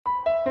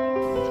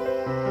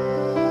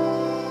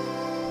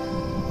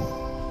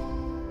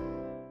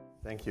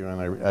Thank you,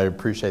 and I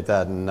appreciate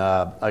that. And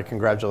I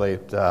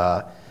congratulate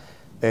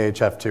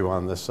AHF2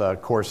 on this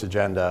course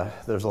agenda.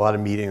 There's a lot of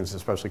meetings,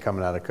 especially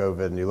coming out of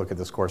COVID, and you look at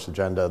this course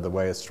agenda, the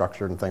way it's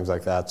structured and things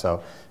like that.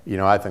 So,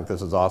 I think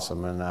this is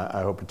awesome, and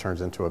I hope it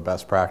turns into a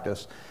best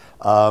practice.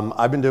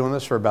 I've been doing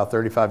this for about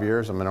 35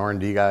 years. I'm an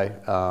R&D guy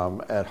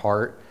at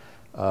heart.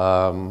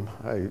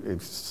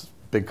 It's a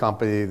big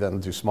company, then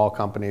do small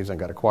companies, and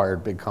got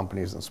acquired big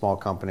companies and small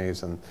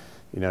companies. And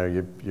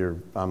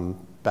I'm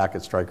back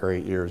at Stryker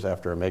 8 years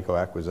after a Mako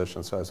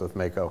acquisition, so I was with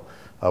Mako,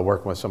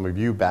 working with some of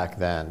you back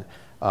then.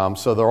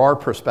 So there are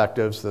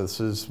perspectives. This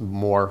is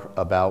more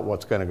about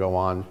what's going to go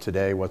on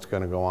today, what's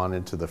going to go on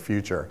into the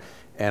future.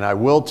 And I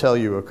will tell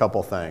you a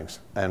couple things.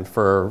 And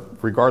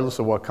regardless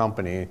of what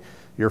company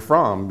you're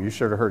from, you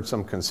should have heard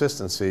some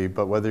consistency,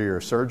 but whether you're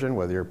a surgeon,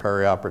 whether you're a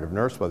perioperative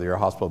nurse, whether you're a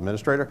hospital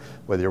administrator,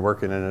 whether you're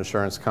working in an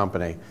insurance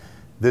company,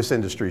 this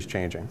industry is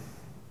changing,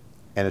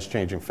 and it's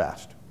changing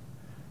fast.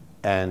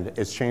 And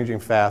it's changing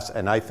fast,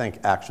 and I think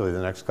actually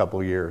the next couple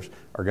of years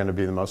are going to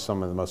be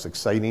some of the most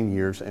exciting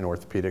years in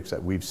orthopedics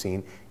that we've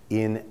seen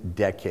in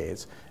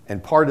decades.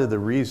 And part of the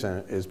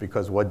reason is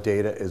because what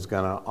data is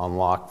going to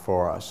unlock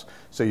for us.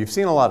 So you've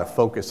seen a lot of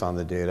focus on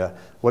the data.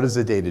 What does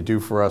the data do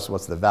for us?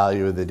 What's the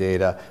value of the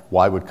data?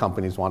 Why would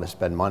companies want to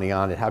spend money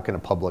on it? How can a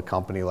public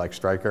company like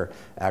Stryker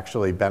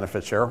actually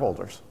benefit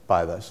shareholders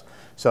by this?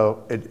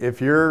 So if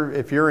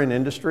you're in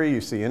industry, you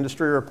see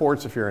industry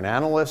reports. If you're an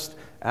analyst,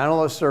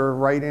 analysts are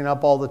writing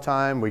up all the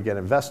time. We get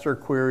investor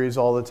queries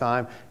all the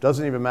time.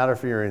 Doesn't even matter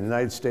if you're in the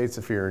United States,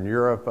 if you're in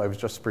Europe. I was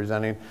just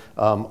presenting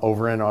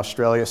over in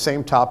Australia.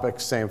 Same topic,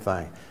 same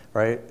thing,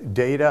 right?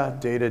 Data,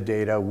 data,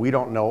 data. We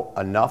don't know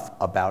enough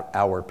about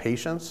our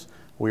patients.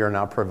 We are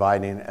not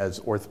providing, as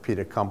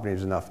orthopedic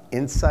companies, enough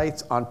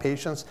insights on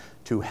patients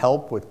to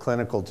help with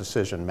clinical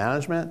decision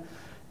management.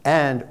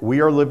 And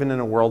we are living in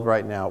a world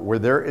right now where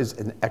there is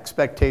an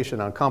expectation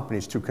on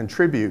companies to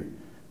contribute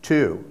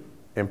to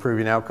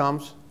improving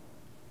outcomes,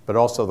 but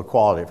also the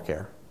quality of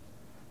care,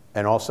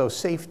 and also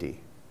safety,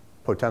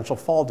 potential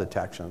fall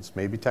detections.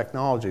 Maybe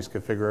technologies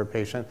could figure a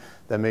patient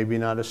that may be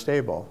not as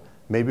stable.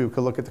 Maybe we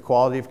could look at the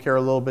quality of care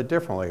a little bit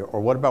differently. Or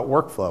what about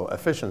workflow,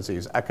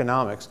 efficiencies,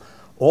 economics?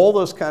 All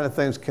those kind of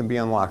things can be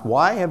unlocked.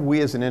 Why have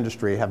we as an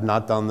industry have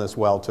not done this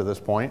well to this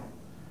point?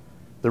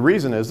 The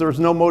reason is there's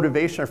no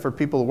motivation for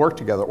people to work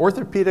together.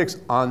 Orthopedics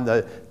on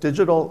the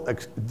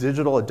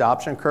digital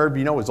adoption curve,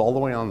 is all the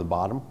way on the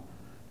bottom.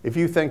 If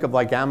you think of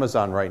like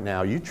Amazon right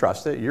now, you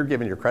trust it. You're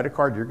giving your credit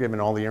card, you're giving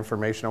all the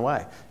information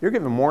away. You're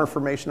giving more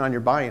information on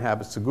your buying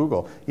habits to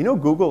Google.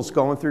 Google's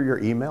going through your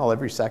email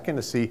every second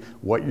to see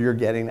what you're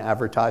getting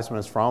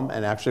advertisements from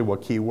and actually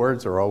what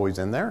keywords are always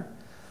in there.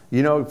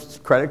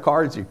 Credit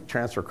cards, you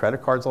transfer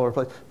credit cards all over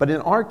the place. But in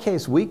our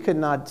case, we could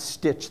not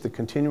stitch the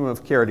continuum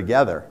of care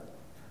together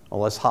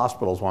unless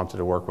hospitals wanted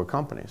to work with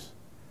companies,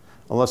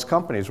 unless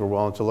companies were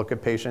willing to look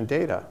at patient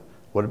data.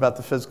 What about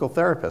the physical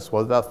therapists?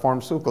 What about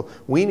pharmaceutical?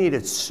 We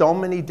needed so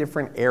many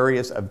different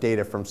areas of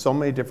data from so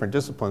many different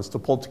disciplines to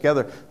pull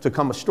together to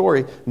come a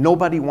story.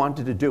 Nobody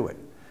wanted to do it.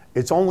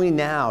 It's only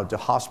now do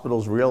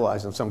hospitals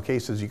realize in some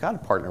cases you got to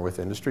partner with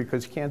industry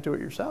because you can't do it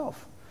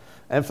yourself.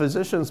 And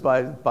physicians,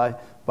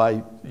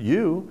 by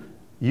you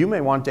may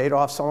want data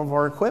off some of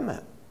our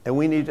equipment. And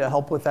we need to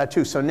help with that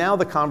too. So now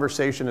the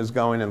conversation is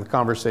going, and the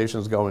conversation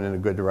is going in a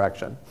good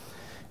direction.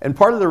 And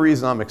part of the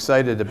reason I'm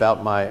excited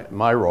about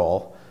my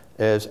role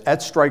is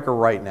at Stryker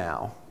right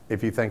now,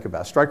 if you think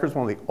about it, Stryker is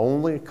one of the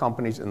only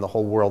companies in the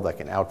whole world that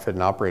can outfit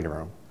an operating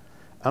room.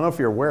 I don't know if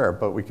you're aware,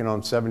 but we can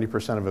own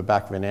 70% of the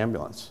back of an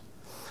ambulance.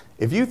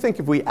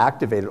 If we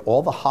activated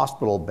all the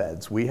hospital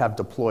beds we have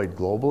deployed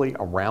globally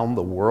around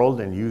the world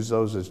and use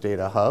those as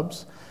data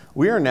hubs,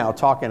 we are now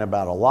talking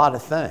about a lot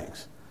of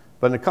things.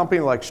 But in a company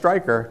like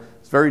Stryker,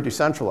 it's very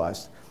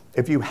decentralized.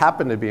 If you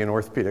happen to be an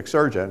orthopedic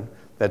surgeon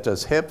that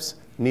does hips,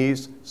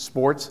 knees,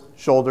 sports,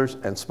 shoulders,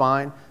 and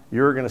spine,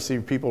 you're going to see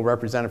people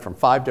represented from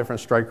 5 different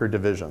Stryker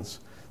divisions.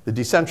 The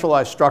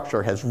decentralized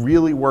structure has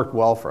really worked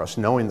well for us,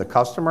 knowing the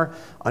customer,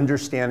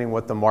 understanding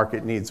what the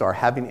market needs are,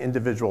 having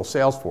individual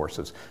sales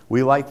forces.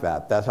 We like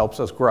that. That helps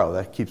us grow.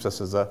 That keeps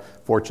us as a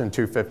Fortune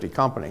 250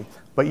 company.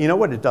 But you know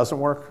what? It doesn't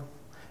work.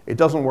 It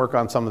doesn't work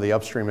on some of the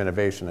upstream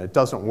innovation. It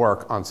doesn't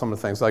work on some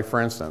of the things like, for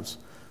instance,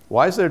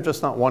 why is there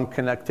just not one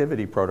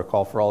connectivity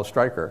protocol for all of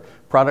Stryker?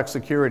 Product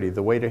security,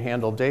 the way to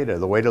handle data,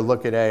 the way to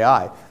look at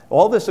AI.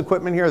 All this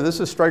equipment here, this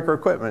is Stryker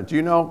equipment. Do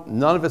you know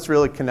none of it's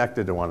really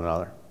connected to one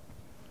another?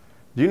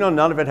 Do you know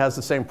none of it has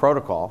the same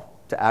protocol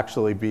to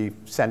actually be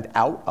sent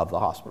out of the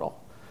hospital?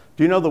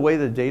 Do you know the way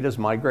the data is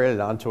migrated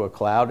onto a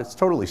cloud? It's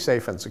totally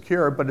safe and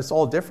secure, but it's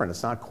all different.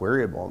 It's not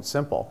queryable and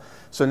simple.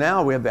 So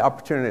now we have the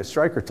opportunity at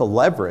Stryker to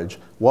leverage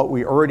what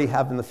we already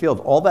have in the field.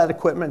 All that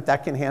equipment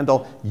that can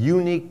handle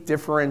unique,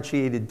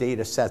 differentiated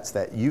data sets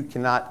that you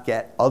cannot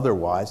get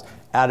otherwise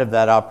out of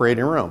that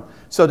operating room.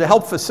 So to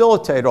help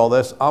facilitate all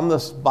this, on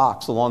this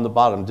box along the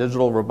bottom,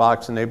 Digital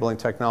Robotics Enabling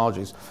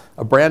Technologies,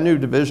 a brand new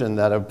division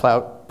that I'm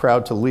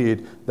proud to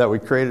lead that we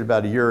created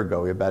about a year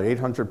ago. We have about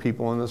 800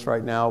 people in this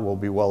right now. We'll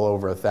be well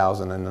over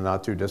 1,000 in the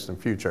not too distant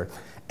future.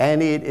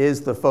 And it is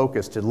the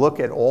focus to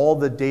look at all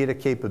the data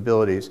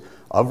capabilities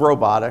of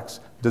robotics,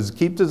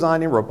 keep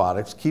designing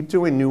robotics, keep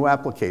doing new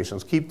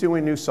applications, keep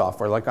doing new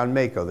software. Like on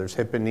Mako, there's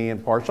hip and knee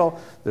and partial,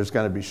 there's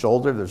going to be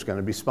shoulder, there's going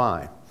to be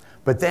spine.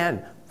 But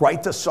then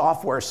write the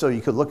software so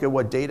you could look at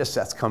what data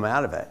sets come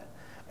out of it.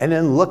 And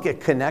then look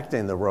at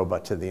connecting the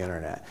robot to the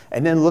internet.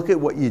 And then look at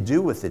what you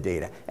do with the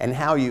data and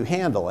how you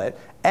handle it.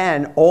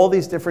 And all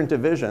these different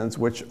divisions,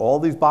 which all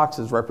these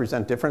boxes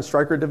represent different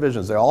Stryker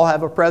divisions. They all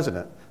have a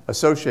president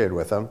associated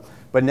with them.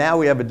 But now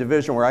we have a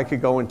division where I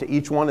could go into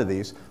each one of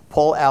these,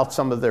 pull out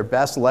some of their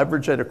best,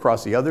 leverage it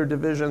across the other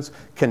divisions,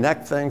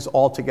 connect things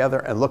all together,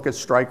 and look at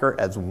Stryker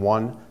as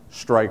one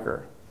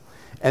Stryker.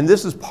 And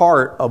this is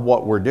part of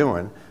what we're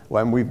doing.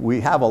 When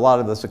we have a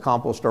lot of this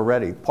accomplished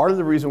already. Part of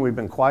the reason we've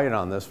been quiet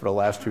on this for the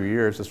last 2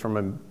 years is from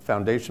a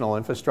foundational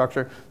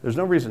infrastructure. There's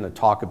no reason to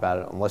talk about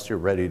it unless you're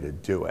ready to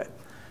do it.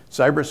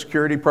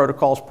 Cybersecurity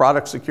protocols,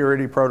 product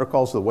security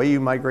protocols, the way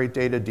you migrate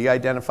data,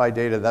 de-identify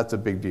data, that's a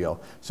big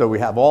deal. So we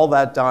have all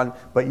that done,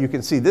 but you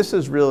can see this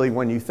is really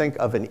when you think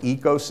of an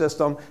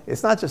ecosystem,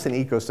 it's not just an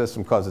ecosystem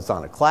because it's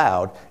on a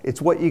cloud,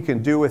 it's what you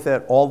can do with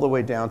it all the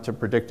way down to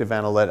predictive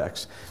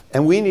analytics.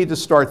 And we need to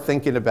start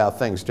thinking about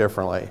things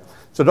differently.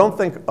 So don't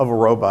think of a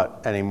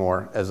robot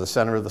anymore as the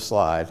center of the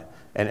slide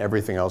and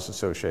everything else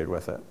associated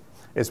with it.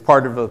 It's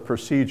part of a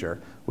procedure.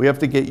 We have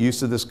to get used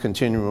to this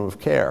continuum of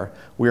care.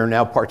 We are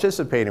now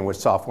participating with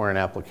software and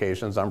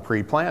applications on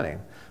pre-planning.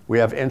 We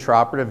have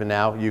intraoperative, and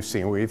now you've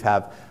seen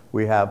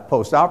we have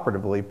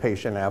post-operatively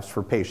patient apps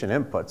for patient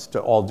inputs to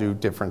all do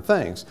different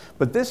things.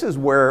 But this is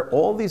where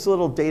all these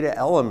little data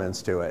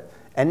elements to it.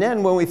 And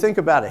then when we think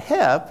about a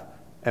hip,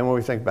 and when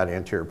we think about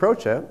anterior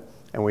approach hip,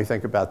 and we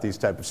think about these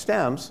type of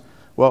stems,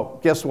 well,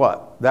 guess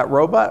what? That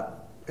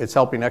robot, it's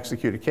helping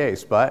execute a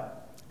case,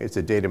 but it's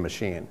a data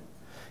machine.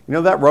 You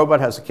know, that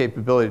robot has the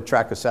capability to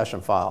track a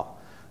session file.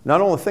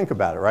 Not only think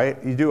about it, right?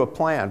 You do a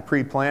plan,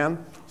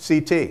 pre-plan,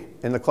 CT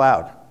in the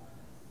cloud.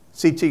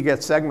 CT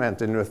gets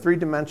segmented into a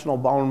three-dimensional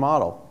bone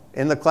model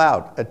in the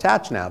cloud,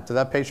 attached now to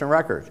that patient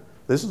record.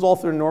 This is all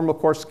through normal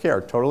course of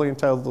care, totally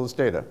entitled to this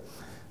data.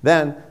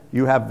 Then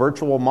you have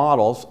virtual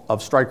models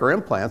of Stryker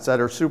implants that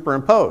are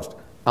superimposed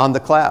on the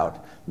cloud.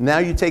 Now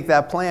you take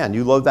that plan,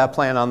 you load that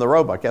plan on the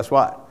robot, guess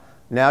what?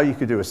 Now you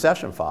could do a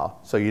session file,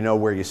 so you know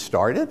where you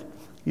started,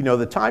 you know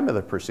the time of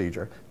the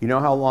procedure, you know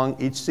how long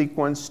each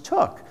sequence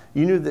took,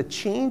 you knew the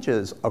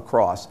changes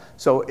across.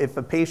 So if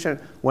a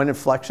patient went in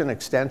flexion,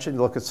 extension,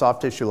 look at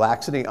soft tissue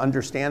laxity,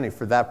 understanding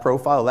for that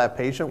profile of that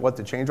patient, what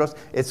the change was,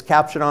 it's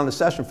captured on the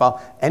session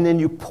file, and then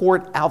you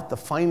port out the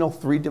final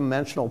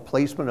three-dimensional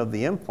placement of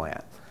the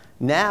implant.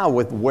 Now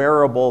with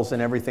wearables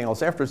and everything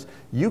else afterwards,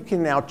 you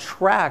can now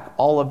track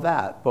all of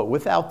that. But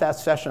without that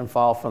session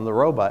file from the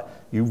robot,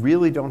 you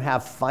really don't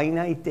have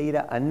finite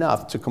data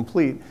enough to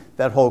complete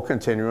that whole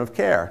continuum of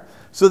care.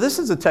 So this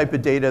is the type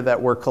of data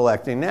that we're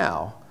collecting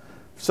now.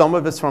 Some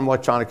of it's from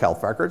electronic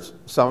health records,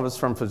 some of it's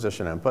from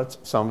physician inputs,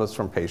 some of it's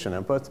from patient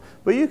inputs.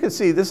 But you can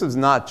see this is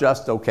not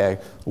just, okay,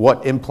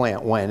 what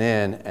implant went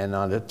in and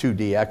on a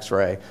 2D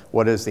x-ray,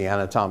 what is the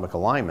anatomic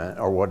alignment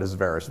or what is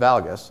varus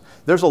valgus.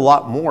 There's a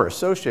lot more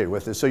associated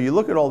with it. So you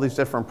look at all these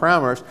different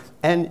parameters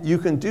and you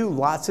can do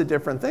lots of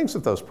different things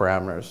with those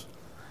parameters.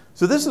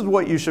 So this is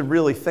what you should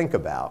really think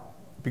about,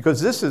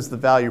 because this is the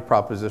value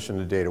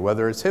proposition of data,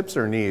 whether it's hips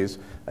or knees.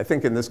 I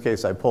think in this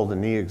case I pulled a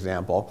knee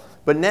example.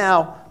 But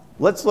now,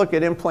 let's look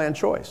at implant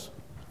choice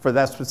for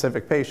that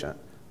specific patient.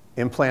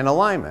 Implant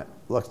alignment.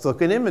 Let's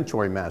look at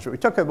inventory management. We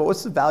talked about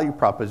what's the value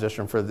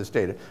proposition for this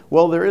data.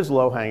 Well, there is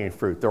low-hanging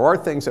fruit. There are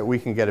things that we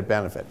can get a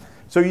benefit.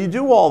 So you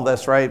do all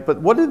this, right? But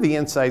what are the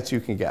insights you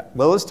can get?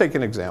 Well, let's take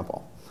an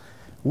example.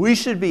 We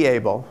should be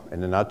able,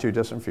 in the not too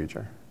distant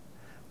future,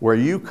 where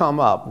you come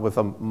up with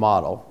a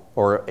model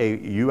or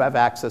you have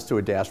access to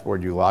a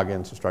dashboard, you log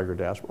into Stryker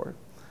dashboard.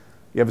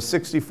 You have a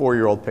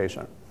 64-year-old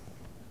patient.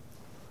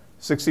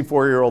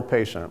 64-year-old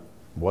patient.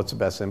 What's the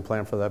best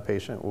implant for that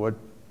patient? What,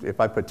 if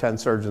I put 10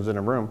 surgeons in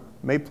a room,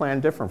 may plan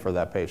different for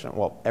that patient.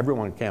 Well,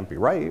 everyone can't be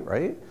right,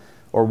 right?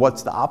 Or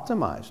what's the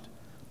optimized?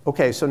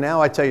 Okay, so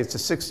now I tell you it's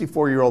a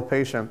 64-year-old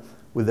patient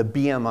with a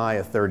BMI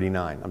of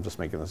 39. I'm just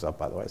making this up,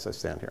 by the way, as I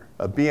stand here.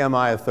 A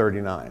BMI of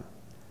 39.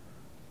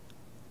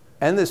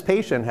 And this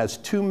patient has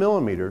 2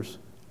 millimeters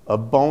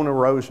of bone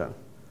erosion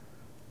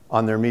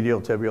on their medial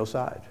tibial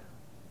side.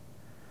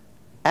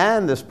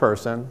 And this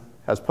person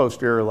has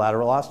posterior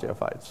lateral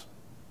osteophytes.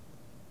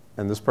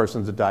 And this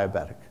person's a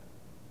diabetic.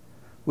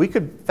 We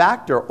could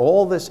factor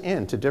all this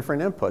into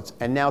different inputs,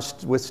 and now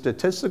with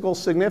statistical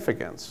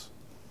significance,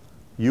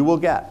 you will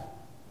get,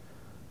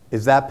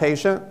 is that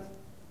patient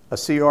a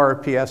CR or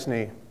PS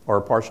knee or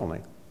a partial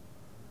knee?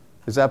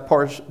 Is that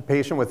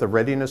patient with a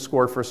readiness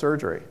score for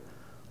surgery?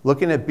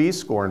 Looking at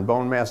B-score and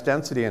bone mass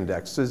density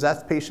index, is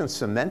that patient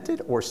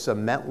cemented or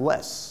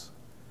cementless?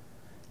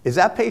 Is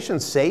that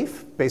patient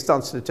safe, based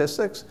on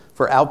statistics,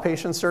 for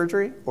outpatient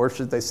surgery, or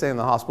should they stay in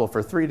the hospital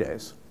for 3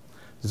 days?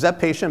 Does that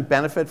patient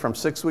benefit from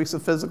 6 weeks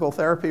of physical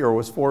therapy, or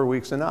was 4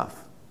 weeks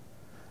enough?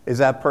 Is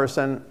that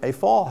person a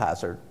fall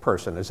hazard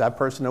person? Is that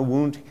person a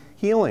wound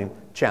healing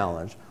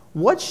challenge?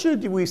 What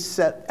should we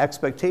set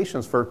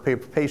expectations for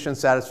patient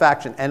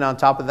satisfaction? And on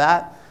top of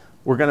that,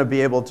 we're going to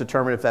be able to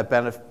determine if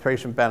that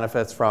patient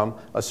benefits from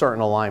a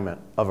certain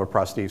alignment of a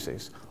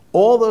prosthesis.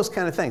 All those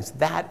kind of things,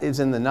 that is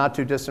in the not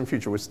too distant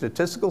future. With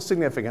statistical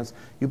significance,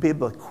 you'll be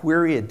able to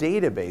query a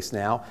database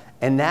now,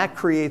 and that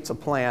creates a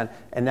plan,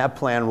 and that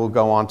plan will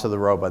go onto the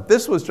robot.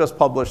 This was just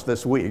published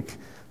this week,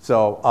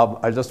 so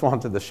I just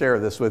wanted to share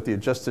this with you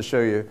just to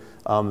show you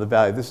the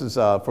value. This is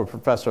for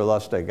Professor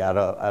Lustig out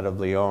of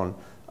Lyon,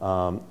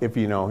 if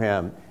you know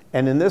him.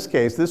 And in this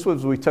case,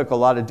 we took a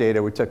lot of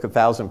data. We took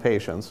 1,000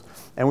 patients,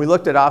 and we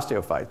looked at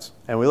osteophytes.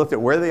 And we looked at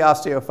where the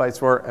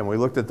osteophytes were, and we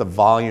looked at the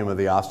volume of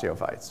the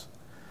osteophytes.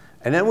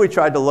 And then we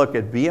tried to look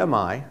at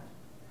BMI,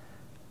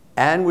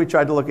 and we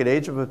tried to look at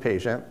age of a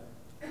patient,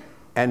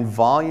 and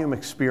volume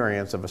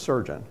experience of a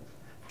surgeon,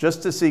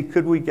 just to see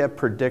could we get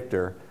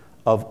predictor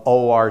of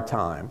OR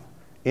time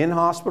in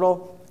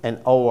hospital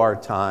and OR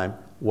time,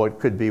 what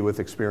could be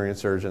with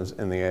experienced surgeons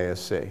in the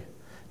ASC.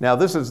 Now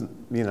this is,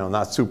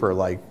 not super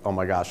like, oh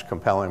my gosh,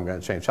 compelling, I'm going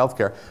to change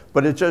healthcare,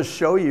 but it does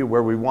show you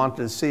where we wanted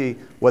to see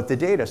what the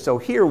data. So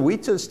here we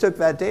just took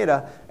that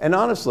data, and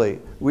honestly,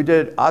 we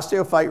did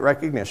osteophyte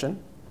recognition.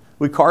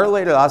 We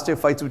correlated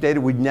osteophytes with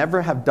data. We'd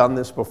never have done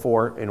this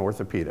before in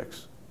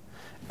orthopedics.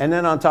 And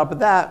then on top of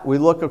that, we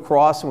look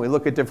across and we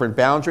look at different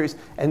boundaries.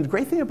 And the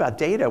great thing about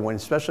data,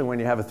 especially when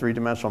you have a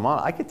three-dimensional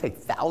model, I could take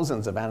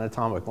thousands of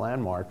anatomic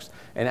landmarks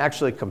and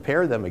actually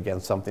compare them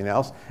against something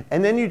else.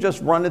 And then you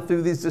just run it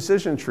through these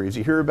decision trees.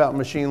 You hear about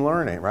machine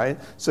learning, right?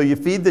 So you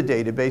feed the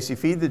database,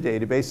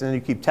 and then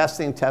you keep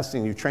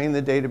testing, you train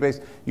the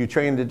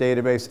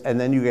database, and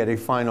then you get a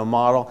final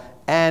model.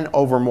 And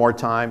over more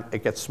time,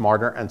 it gets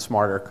smarter and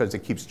smarter because it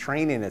keeps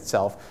training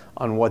itself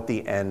on what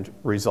the end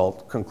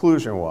result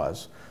conclusion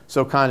was.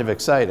 So kind of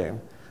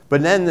exciting.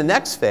 But then the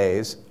next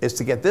phase is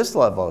to get this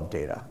level of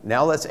data.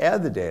 Now let's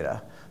add the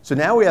data. So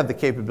now we have the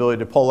capability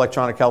to pull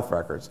electronic health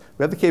records.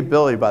 We have the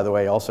capability, by the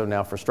way, also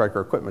now for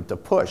Stryker equipment to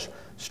push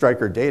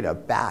Stryker data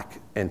back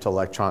into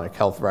electronic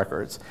health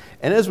records.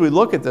 And as we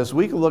look at this,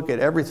 we can look at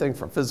everything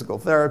from physical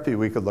therapy,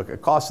 we could look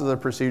at cost of the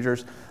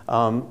procedures.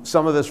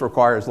 Some of this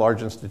requires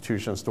large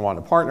institutions to want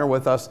to partner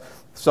with us,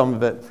 some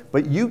of it.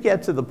 But you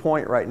get to the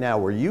point right now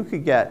where you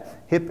could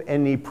get hip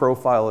and knee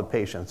profile of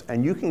patients,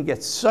 and you can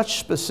get such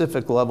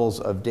specific levels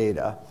of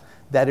data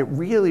that it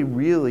really,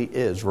 really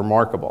is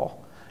remarkable.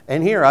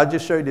 And here, I'll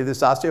just show you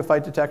this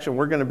osteophyte detection.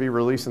 We're going to be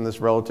releasing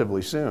this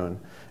relatively soon.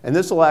 And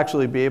this will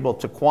actually be able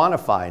to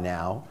quantify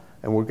now,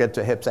 and we'll get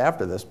to hips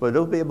after this, but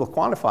it'll be able to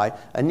quantify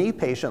a knee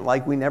patient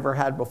like we never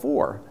had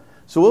before.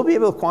 So we'll be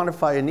able to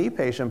quantify a knee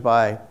patient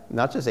by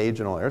not just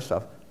age and all their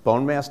stuff,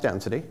 bone mass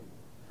density,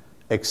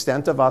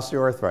 extent of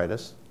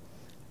osteoarthritis,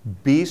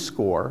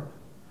 B-score,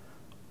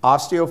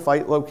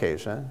 osteophyte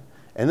location,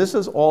 and this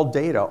is all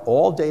data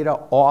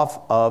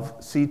off of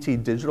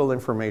CT digital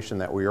information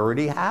that we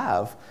already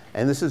have,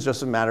 and this is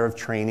just a matter of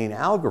training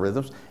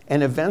algorithms,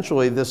 and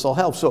eventually this will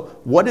help. So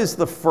what is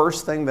the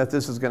first thing that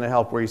this is going to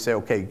help where you say,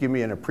 okay, give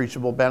me an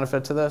appreciable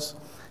benefit to this?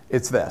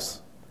 It's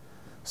this.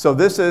 So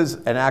this is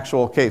an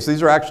actual case.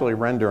 These are actually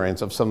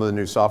renderings of some of the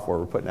new software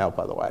we're putting out,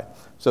 by the way.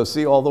 So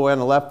see all the way on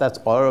the left, that's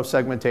auto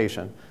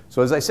segmentation.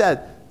 So as I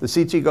said, the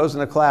CT goes in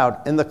the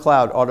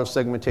cloud, auto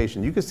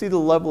segmentation. You can see the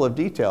level of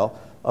detail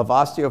of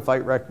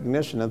osteophyte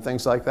recognition and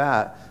things like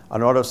that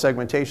on auto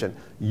segmentation.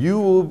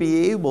 You will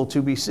be able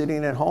to be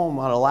sitting at home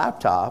on a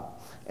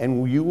laptop,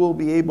 and you will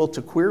be able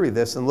to query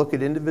this and look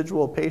at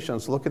individual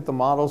patients, look at the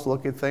models,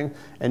 look at things,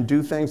 and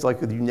do things like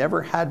you never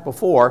had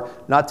before,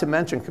 not to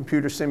mention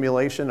computer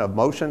simulation of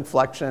motion,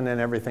 flexion, and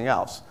everything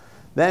else.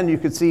 Then you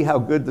could see how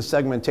good the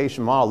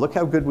segmentation model, look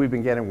how good we've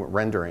been getting with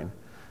rendering.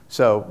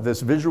 So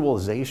this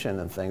visualization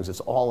and things, it's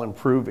all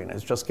improving.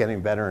 It's just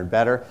getting better and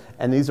better.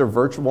 And these are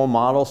virtual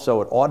models,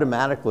 so it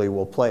automatically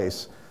will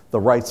place the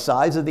right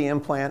size of the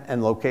implant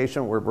and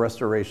location with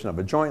restoration of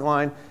a joint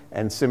line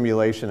and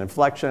simulation and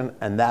flexion,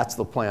 and that's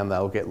the plan that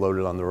will get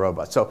loaded on the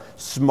robot. So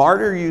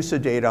smarter use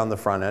of data on the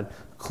front end,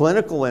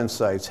 clinical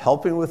insights,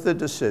 helping with the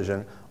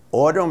decision,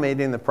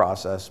 automating the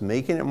process,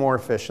 making it more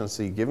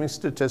efficiency, giving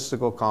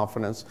statistical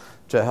confidence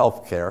to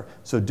healthcare,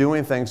 so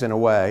doing things in a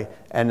way,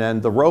 and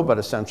then the robot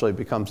essentially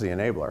becomes the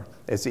enabler.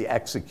 It's the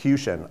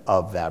execution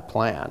of that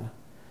plan.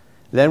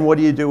 Then what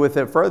do you do with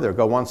it further?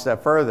 Go one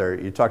step further.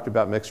 You talked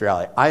about mixed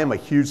reality. I am a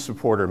huge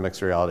supporter of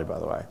mixed reality, by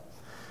the way.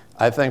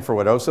 I think for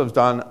what OSO's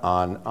done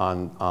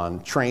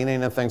on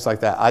training and things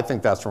like that, I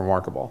think that's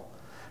remarkable.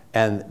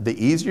 And the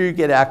easier you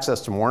get access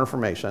to more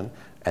information,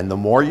 and the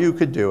more you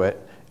could do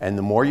it, and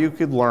the more you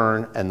could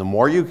learn, and the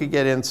more you could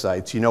get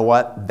insights, you know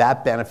what?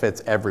 That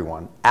benefits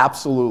everyone.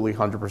 Absolutely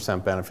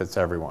 100% benefits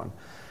everyone.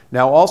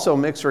 Now also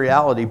mixed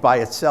reality by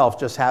itself,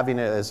 just having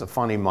it as a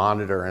funny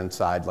monitor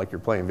inside like you're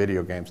playing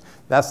video games,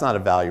 that's not a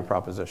value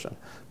proposition.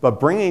 But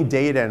bringing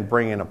data and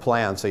bringing a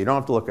plan, so you don't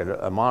have to look at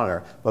a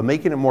monitor, but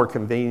making it more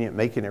convenient,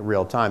 making it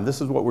real time.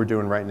 This is what we're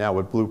doing right now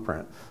with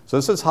Blueprint. So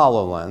this is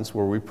HoloLens,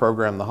 where we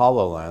program the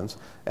HoloLens,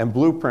 and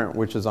Blueprint,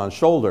 which is on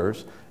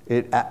shoulders.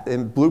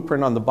 In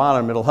Blueprint on the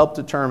bottom, it'll help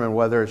determine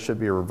whether it should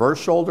be a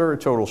reverse shoulder or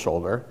total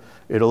shoulder.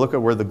 It'll look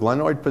at where the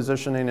glenoid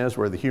positioning is,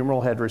 where the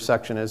humeral head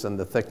resection is, and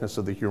the thickness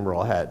of the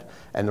humeral head,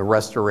 and the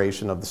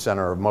restoration of the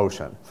center of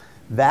motion.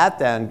 That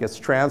then gets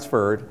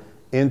transferred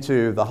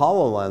into the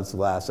HoloLens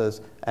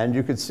glasses, and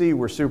you can see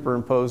we're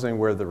superimposing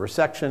where the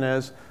resection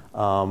is.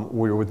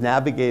 With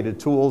navigated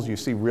tools, you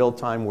see real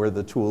time where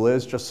the tool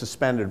is, just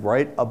suspended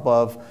right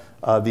above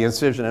the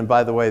incision. And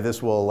by the way,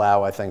 this will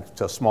allow, I think,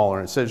 to smaller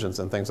incisions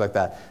and things like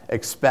that.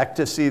 Expect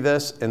to see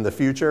this in the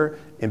future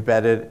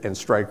embedded in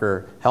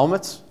Stryker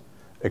helmets.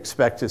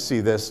 Expect to see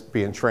this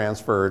being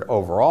transferred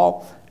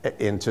overall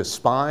into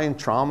spine,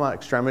 trauma,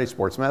 extremity,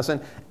 sports medicine.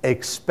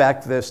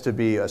 Expect this to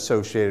be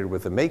associated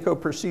with a Mako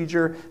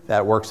procedure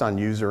that works on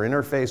user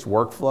interface,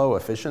 workflow,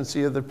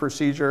 efficiency of the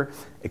procedure.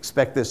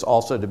 Expect this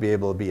also to be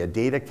able to be a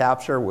data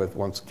capture with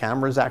once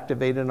cameras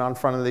activated on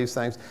front of these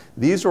things.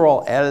 These are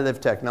all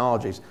additive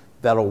technologies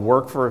that'll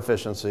work for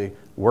efficiency,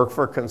 work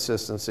for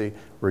consistency,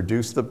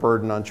 reduce the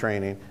burden on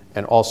training,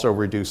 and also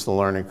reduce the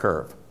learning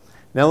curve.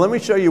 Now let me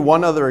show you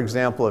one other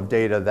example of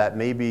data that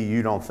maybe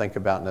you don't think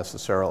about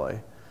necessarily.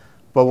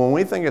 But when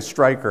we think of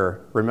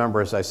Stryker, remember,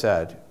 as I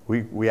said,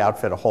 we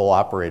outfit a whole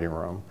operating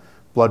room,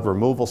 blood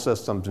removal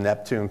systems,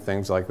 Neptune,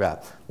 things like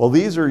that. Well,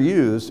 these are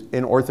used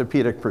in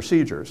orthopedic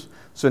procedures.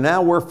 So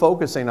now we're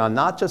focusing on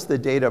not just the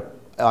data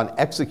on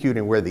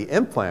executing where the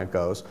implant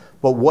goes,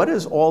 but what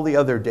is all the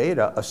other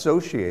data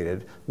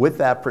associated with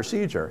that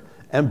procedure?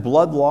 And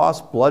blood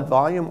loss, blood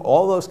volume,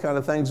 all those kind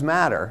of things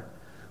matter.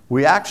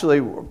 We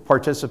actually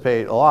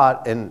participate a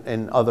lot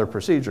in other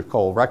procedures,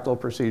 colorectal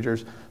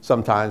procedures,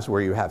 sometimes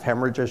where you have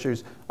hemorrhage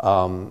issues,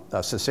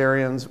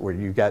 cesareans, where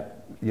you get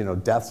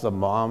deaths of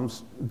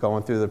moms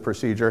going through the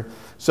procedure.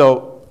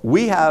 So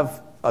we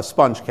have a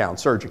sponge count,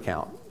 surge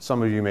count.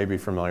 Some of you may be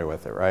familiar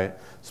with it, right?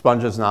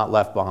 Sponge is not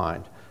left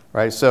behind,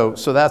 right? So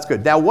that's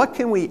good. Now, what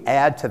can we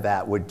add to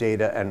that with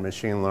data and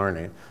machine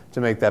learning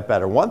to make that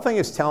better? One thing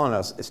it's telling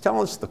us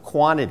the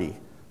quantity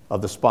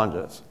of the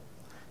sponges.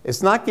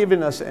 It's not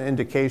giving us an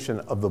indication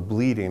of the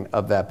bleeding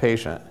of that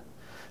patient.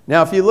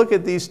 Now, if you look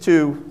at these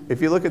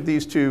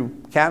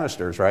two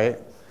canisters, right,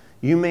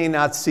 you may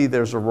not see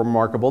there's a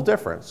remarkable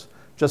difference.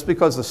 Just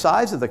because the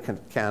size of the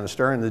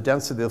canister and the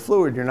density of the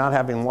fluid, you're not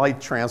having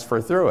light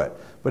transfer through it.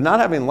 But not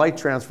having light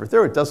transfer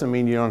through it doesn't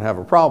mean you don't have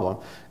a problem.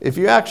 If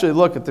you actually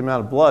look at the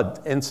amount of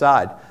blood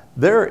inside,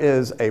 there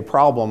is a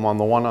problem on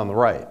the one on the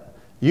right.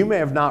 You may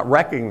have not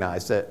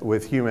recognized it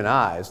with human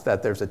eyes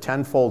that there's a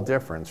 10-fold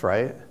difference,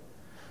 right?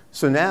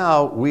 So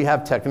now we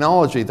have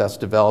technology that's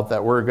developed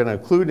that we're going to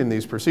include in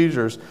these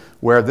procedures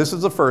where this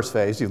is the first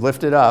phase, you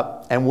lift it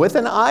up, and with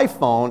an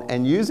iPhone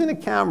and using a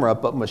camera,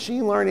 but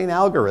machine learning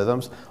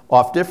algorithms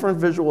off different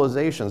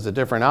visualizations of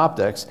different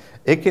optics,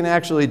 it can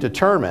actually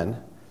determine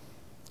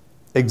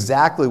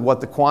exactly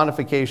what the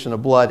quantification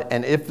of blood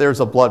and if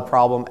there's a blood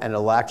problem, and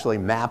it'll actually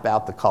map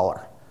out the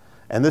color.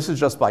 And this is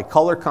just by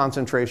color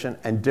concentration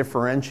and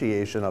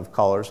differentiation of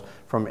colors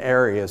from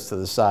areas to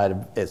the side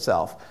of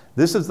itself.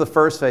 This is the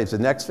first phase. The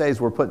next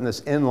phase, we're putting this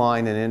in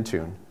line and in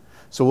tune.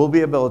 So we'll be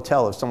able to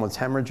tell if someone's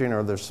hemorrhaging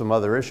or there's some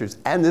other issues.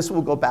 And this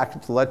will go back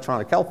into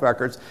electronic health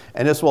records,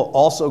 and this will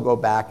also go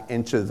back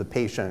into the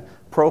patient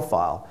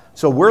profile.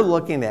 So we're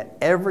looking at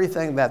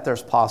everything that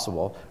there's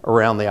possible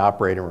around the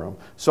operating room.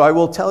 So I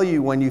will tell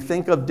you, when you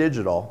think of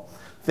digital,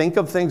 think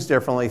of things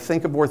differently,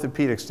 think of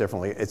orthopedics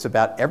differently. It's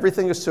about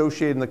everything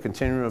associated in the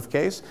continuum of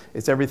case.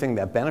 It's everything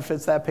that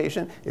benefits that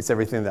patient. It's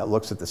everything that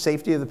looks at the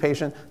safety of the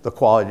patient, the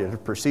quality of the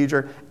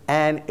procedure,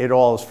 and it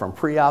all is from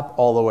pre-op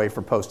all the way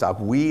for post-op.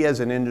 We as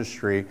an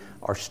industry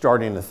are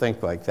starting to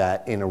think like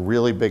that in a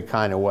really big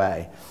kind of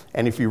way.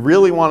 And if you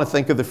really want to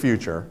think of the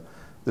future,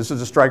 this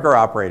is a Stryker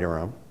operating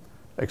room.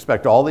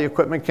 Expect all the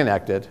equipment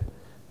connected.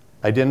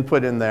 I didn't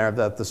put in there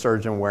that the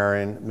surgeon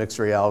wearing mixed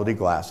reality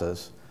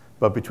glasses.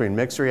 But between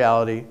mixed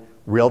reality,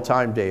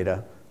 real-time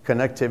data,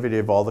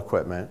 connectivity of all the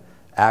equipment,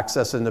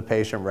 access into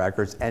patient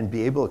records, and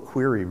be able to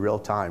query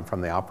real-time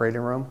from the operating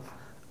room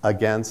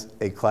against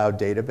a cloud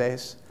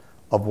database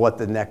of what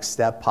the next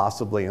step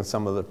possibly in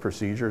some of the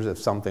procedures, if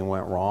something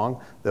went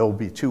wrong, there will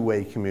be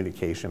two-way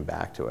communication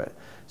back to it.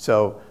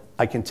 So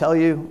I can tell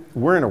you,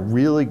 we're in a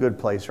really good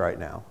place right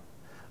now.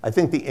 I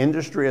think the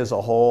industry as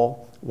a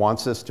whole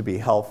wants this to be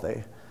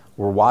healthy.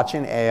 We're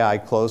watching AI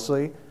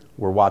closely.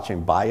 We're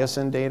watching bias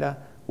in data.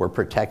 We're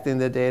protecting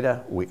the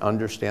data, we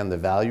understand the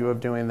value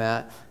of doing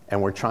that,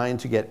 and we're trying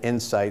to get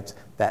insights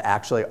that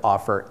actually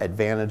offer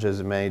advantages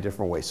in many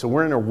different ways. So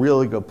we're in a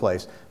really good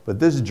place, but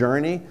this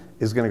journey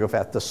is going to go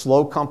fast. The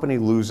slow company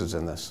loses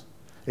in this.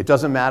 It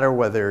doesn't matter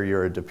whether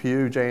you're a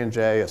DePuy,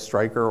 J&J, a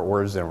Stryker,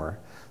 or a Zimmer.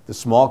 The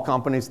small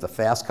companies, the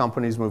fast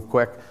companies move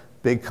quick.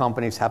 Big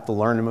companies have to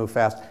learn to move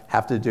fast,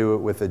 have to do it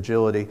with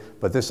agility,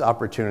 but this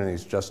opportunity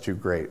is just too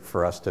great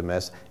for us to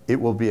miss. It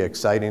will be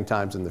exciting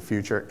times in the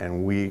future,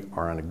 and we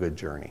are on a good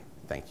journey.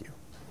 Thank you.